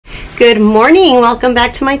Good morning, welcome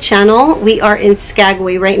back to my channel. We are in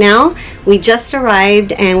Skagway right now. We just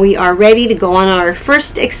arrived and we are ready to go on our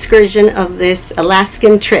first excursion of this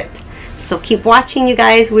Alaskan trip. So keep watching, you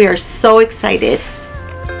guys. We are so excited.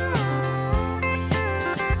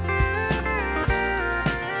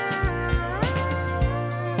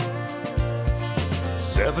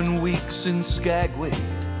 Seven weeks in Skagway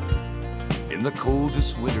in the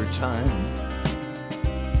coldest winter time.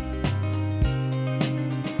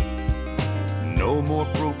 No more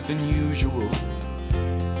broke than usual,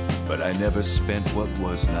 but I never spent what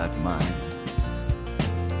was not mine.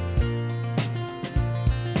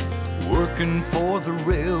 Working for the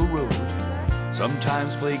railroad,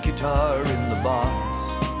 sometimes play guitar in the bars.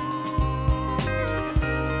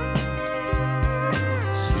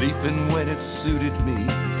 Sleeping when it suited me,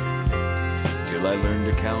 till I learned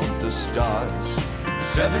to count the stars.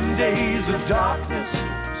 7 days of darkness,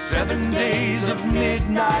 7 days of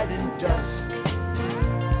midnight and dusk.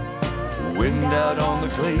 Wind out on the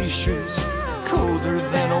glaciers, colder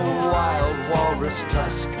than a wild walrus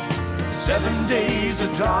tusk. 7 days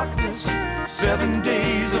of darkness, 7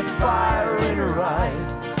 days of fire in her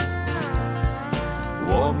eyes.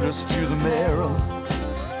 Warmed us to the marrow,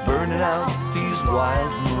 burning out these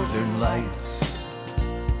wild northern lights.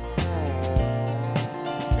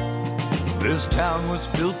 This town was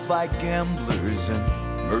built by gamblers and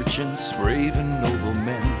merchants, brave and noble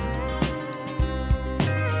men.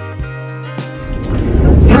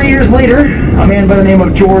 3 years later, a man by the name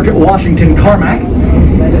of George Washington Carmack,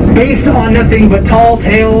 based on nothing but tall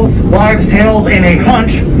tales, wives' tales, and a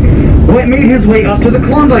hunch, made his way up to the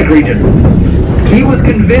Klondike region. He was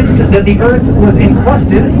convinced that the earth was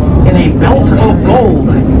encrusted in a belt of gold.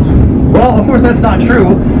 Well, of course that's not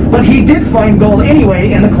true, but he did find gold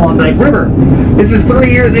anyway in the Klondike River. This is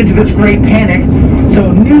 3 years into this great panic,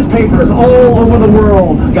 so newspapers all over the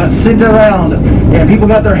world got sent around, and people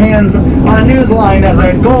got their hands on a news line that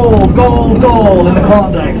read gold, gold, gold in the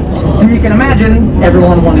Klondike. And you can imagine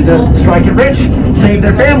everyone wanted to strike it rich, save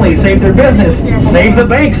their family, save their business, save the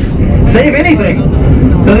banks, save anything.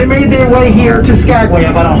 So they made their way here to Skagway,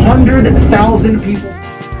 about 100,000 people.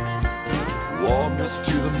 Warmed us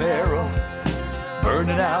to the marrow,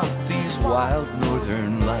 burning out these wild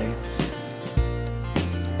northern lights.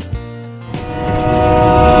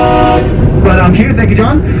 Right on cue, thank you,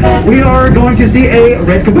 John. We are going to see a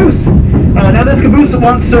red caboose. Now this caboose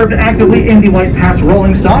once served actively in the White Pass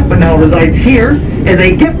rolling stock, but now resides here as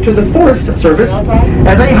a gift to the Forest Service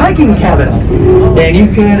as a hiking cabin. And you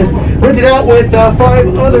can rent it out with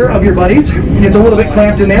 5 other of your buddies. It's a little bit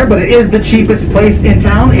cramped in there, but it is the cheapest place in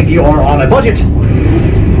town if you are on a budget.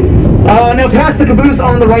 Now past the caboose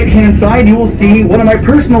on the right hand side, you will see one of my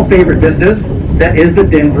personal favorite vistas, that is the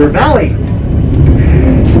Denver Valley.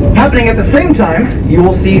 Happening at the same time, you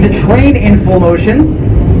will see the train in full motion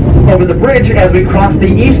over the bridge as we cross the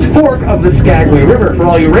east fork of the Skagway River for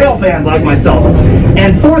all you rail fans like myself.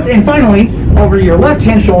 And fourth and finally, over your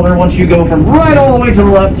left-hand shoulder, once you go from right all the way to the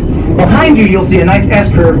left, behind you you'll see a nice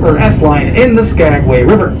S-curve or S-line in the Skagway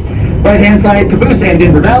River. Right-hand side, caboose and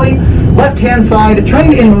Denver Valley. Left-hand side,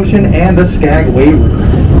 train in motion and the Skagway River.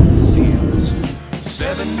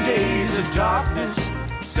 7 days of darkness,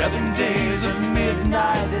 7 days of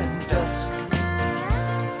midnight and dusk.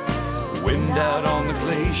 Wind out on the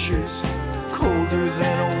glaciers, colder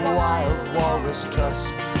than a wild walrus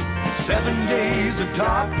tusk. 7 days of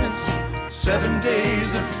darkness, 7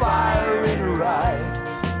 days of fire in her eyes.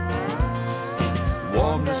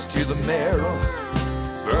 Warmed us to the marrow,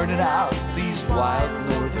 burning out these wild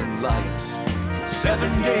northern lights.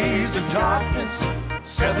 7 days of darkness,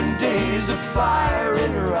 7 days of fire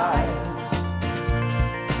in her eyes.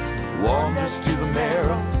 Warmed us to the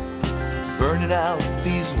marrow, burning out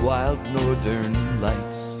these wild northern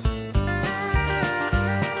lights.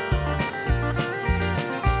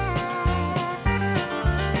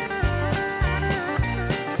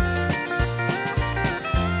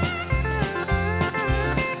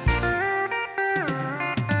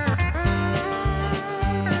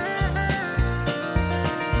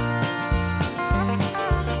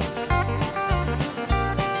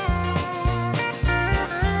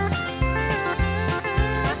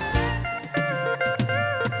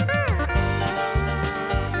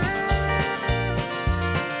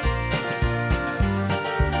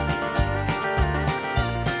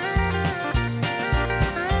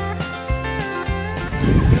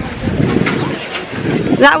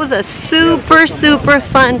 That was a super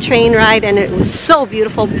fun train ride, and it was so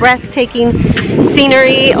beautiful, breathtaking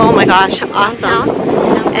scenery. Oh my gosh, awesome.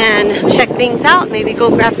 And check things out, maybe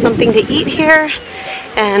go grab something to eat here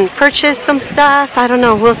and purchase some stuff. I don't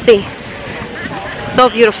know, we'll see. So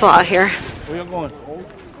beautiful out here. Where you going?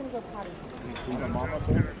 Beautiful out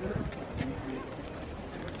here.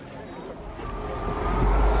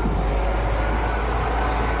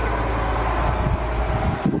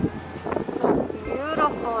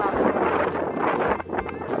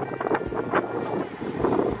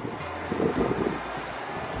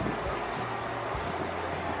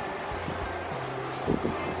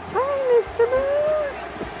 Hi, Mr. Moose.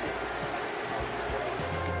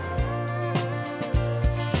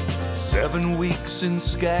 7 weeks in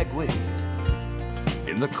Skagway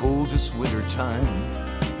in the coldest winter time.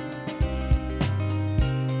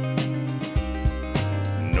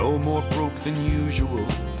 No more broke than usual,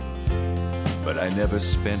 but I never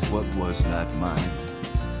spent what was not mine.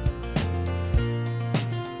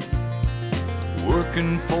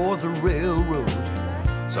 Working for the railroad,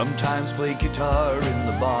 sometimes play guitar in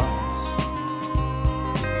the bars.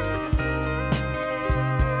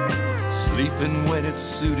 Sleeping when it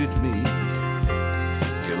suited me,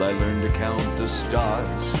 till I learned to count the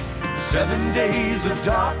stars. 7 days of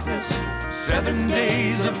darkness, 7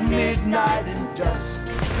 days of midnight and dusk.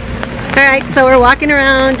 Alright, so we're walking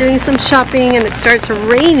around doing some shopping and it starts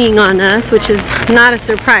raining on us, which is not a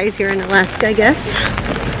surprise here in Alaska, I guess.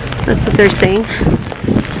 That's what they're saying.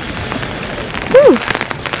 Whew.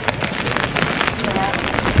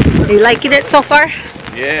 Are you liking it so far?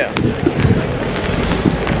 Yeah.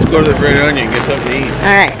 Let's go to the Red Onion and get something to eat.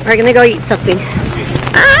 Alright, we're gonna go eat something.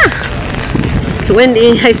 Ah! It's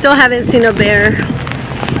windy. I still haven't seen a bear.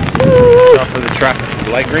 Woo. Off of the truck,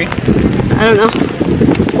 light green? I don't know.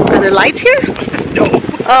 Are there lights here? No.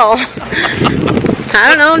 Oh. I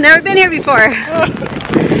don't know. Never been here before.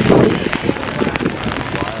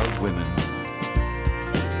 Wild women.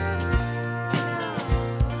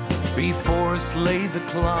 Before us lay the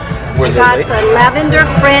Klondike. Where's Got the the Lavender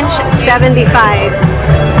French 75.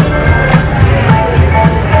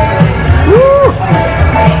 Woo!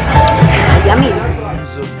 Yummy.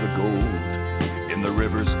 Of the gold in the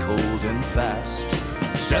rivers cold and fast.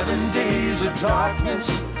 7 days of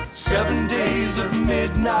darkness, 7 days of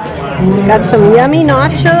midnight. Got some yummy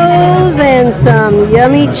nachos and some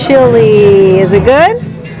yummy chili. Is it good?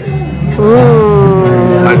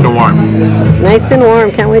 Mmm. Nice and warm. Nice and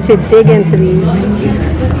warm. Can't wait to dig into these.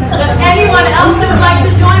 If anyone else that would like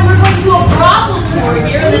to join, we're going to do a brothel tour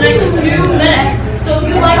here in the next 2 minutes. So if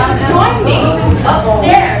you'd like to join me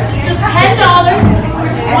upstairs, it's just $10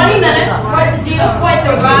 for 20 minutes, quite the deal, quite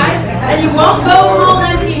the ride, and you won't go home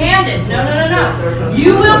empty-handed. No, no, no, no.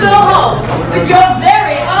 You will go home with your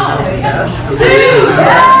very own suit.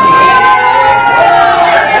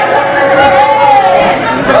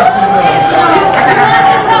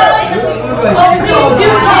 Oh, please do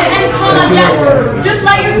come and come again. Just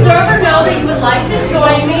let your server know that you would like to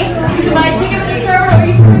join me. You can buy a ticket with the server, or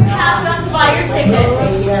you can bring cash up to buy your ticket.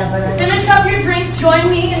 Finish up your drink, join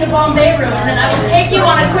me in the Bombay room, and then I will take you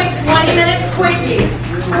on a quick 20-minute quickie.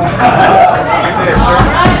 Alright,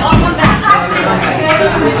 I'll come back.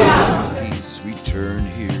 Peace return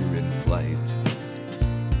here in flight.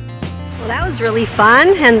 Well, that was really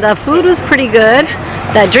fun, and the food was pretty good.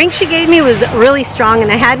 That drink she gave me was really strong,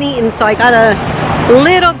 and I hadn't eaten, so I got a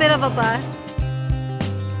little bit of a buzz.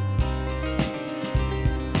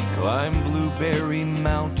 Climb Blueberry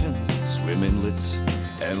Mountain, swim inlets,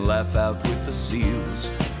 and laugh out with the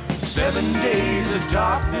seals. 7 days of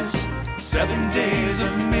darkness, 7 days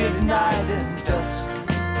of midnight and dusk.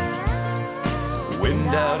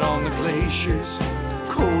 Wind out on the glaciers,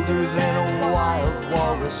 colder than a wild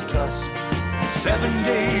walrus tusk. 7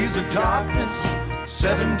 days of darkness,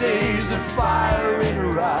 7 days of fire in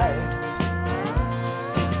her eyes.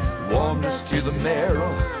 Warmness to the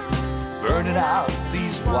marrow, burning out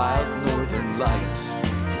these wild northern lights.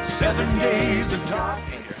 7 days of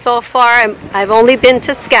darkness. So far, I've only been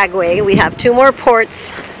to Skagway. We have 2 more ports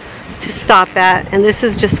to stop at, and this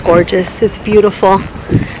is just gorgeous. It's beautiful.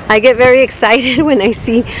 I get very excited when I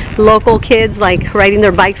see local kids like riding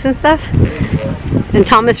their bikes and stuff. And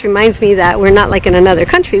Thomas reminds me that we're not like in another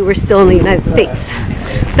country, we're still in the United States.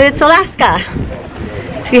 But it's Alaska.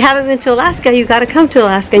 If you haven't been to Alaska, you gotta come to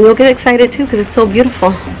Alaska, and you'll get excited too because it's so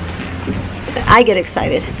beautiful. I get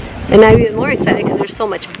excited. And I'm even more excited because there's so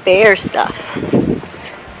much bear stuff.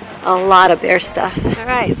 A lot of bear stuff.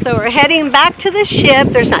 Alright, so we're heading back to the ship.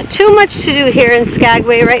 There's not too much to do here in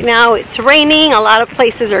Skagway right now. It's raining. A lot of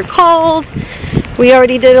places are cold. We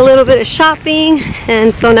already did a little bit of shopping,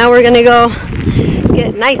 and so now we're gonna go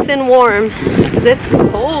get nice and warm because it's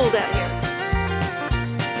cold out here.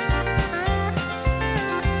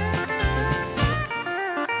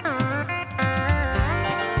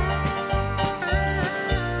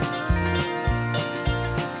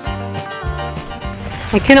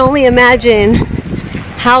 I can only imagine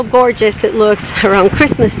how gorgeous it looks around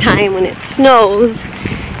Christmas time when it snows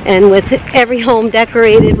and with every home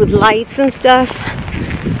decorated with lights and stuff.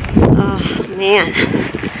 Oh man,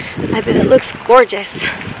 I bet it looks gorgeous.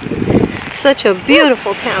 Such a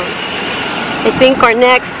beautiful town. I think our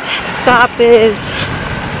next stop is,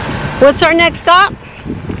 what's our next stop?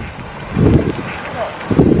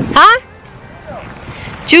 Huh?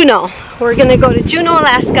 Juneau. We're gonna go to Juneau,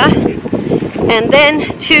 Alaska, and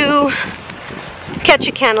then to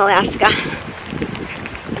Ketchikan, Alaska.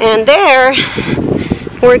 And there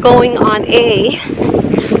we're going on a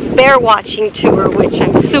bear watching tour, which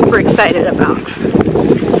I'm super excited about.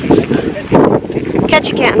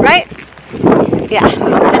 Ketchikan, right? Yeah,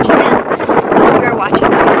 Ketchikan. Bear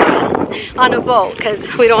watching tour on a boat because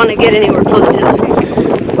we don't want to get anywhere close to them.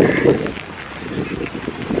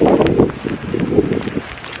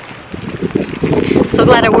 So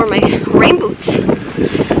glad I wore my rain boots.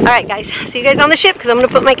 Alright guys, see you guys on the ship because I'm going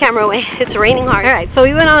to put my camera away. It's raining hard. Alright, so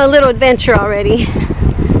we went on a little adventure already.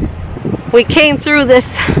 We came through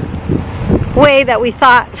this way that we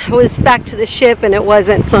thought was back to the ship and it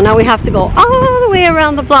wasn't. So now we have to go all the way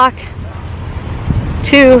around the block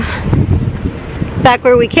to back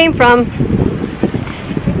where we came from.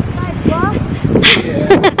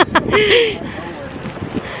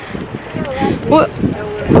 Well,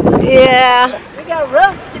 yeah. We got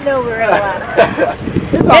roads to know where it's at.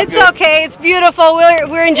 It's okay. It's beautiful.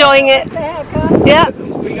 We're enjoying it. Yep.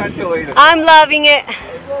 We got till 8 o'clock. I'm loving it.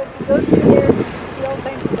 Go through there, see all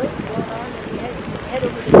kinds of boats going on, and you head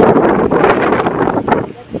over to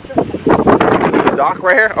The dock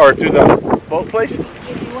right here, or through the boat place?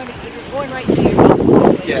 if you're going right to your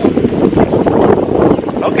boat. Yeah.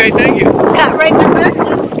 Okay, thank you. Got right through there.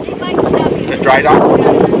 They might stop you. The dry dock?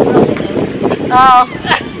 Oh.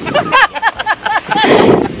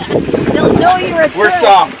 They'll know you're a tourist. We're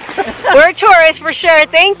soft. We're tourists for sure.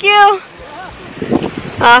 Thank you.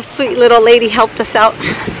 Ah, sweet little lady helped us out.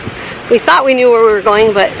 We thought we knew where we were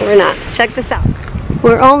going, but we're not. Check this out.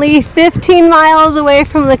 We're only 15 miles away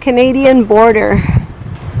from the Canadian border.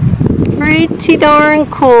 Pretty darn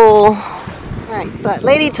cool. Alright, so that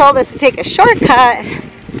lady told us to take a shortcut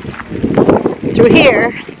through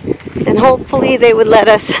here, and hopefully they would let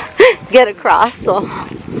us get across, so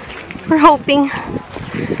we're hoping.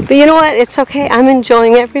 But you know what? It's okay. I'm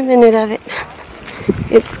enjoying every minute of it.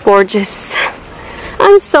 It's gorgeous.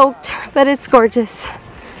 I'm soaked, but it's gorgeous.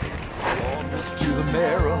 Almost to the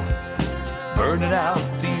marrow, burning out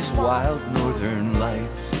these wild northern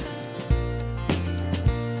lights.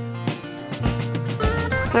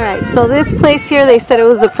 Alright, so this place here, they said it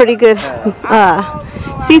was a pretty good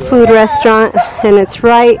seafood restaurant, and it's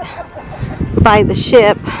right by the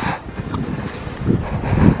ship.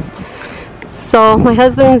 So my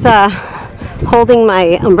husband's holding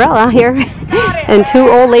my umbrella here, and two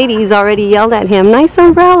old ladies already yelled at him, "Nice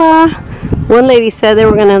umbrella." One lady said they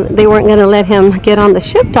weren't gonna let him get on the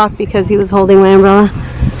ship dock because he was holding my umbrella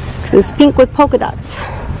because it's pink with polka dots.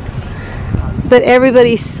 But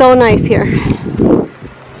everybody's so nice here.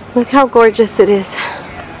 Look how gorgeous it is.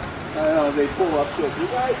 I know, they pull up to it. You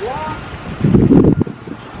guys walk.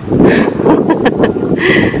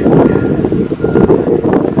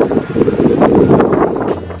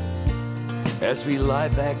 As we lie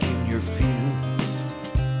back in your fields,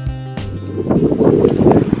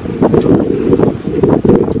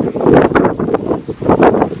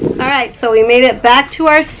 Alright, so we made it back to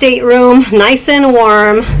our stateroom, nice and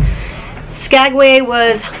warm. Skagway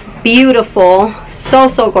was beautiful, so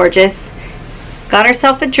gorgeous. Got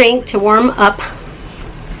ourselves a drink to warm up.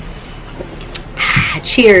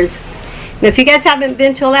 Cheers. And if you guys haven't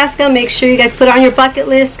been to Alaska, make sure you guys put it on your bucket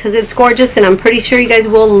list because it's gorgeous and I'm pretty sure you guys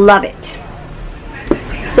will love it.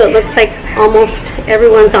 So it looks like almost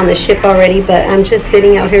everyone's on the ship already, but I'm just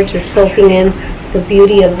sitting out here just soaking in the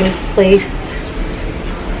beauty of this place.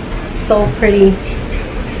 So pretty.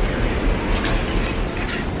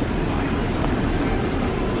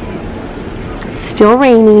 It's still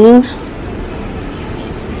raining.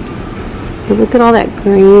 Look at all that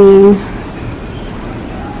green.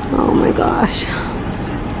 Oh my gosh.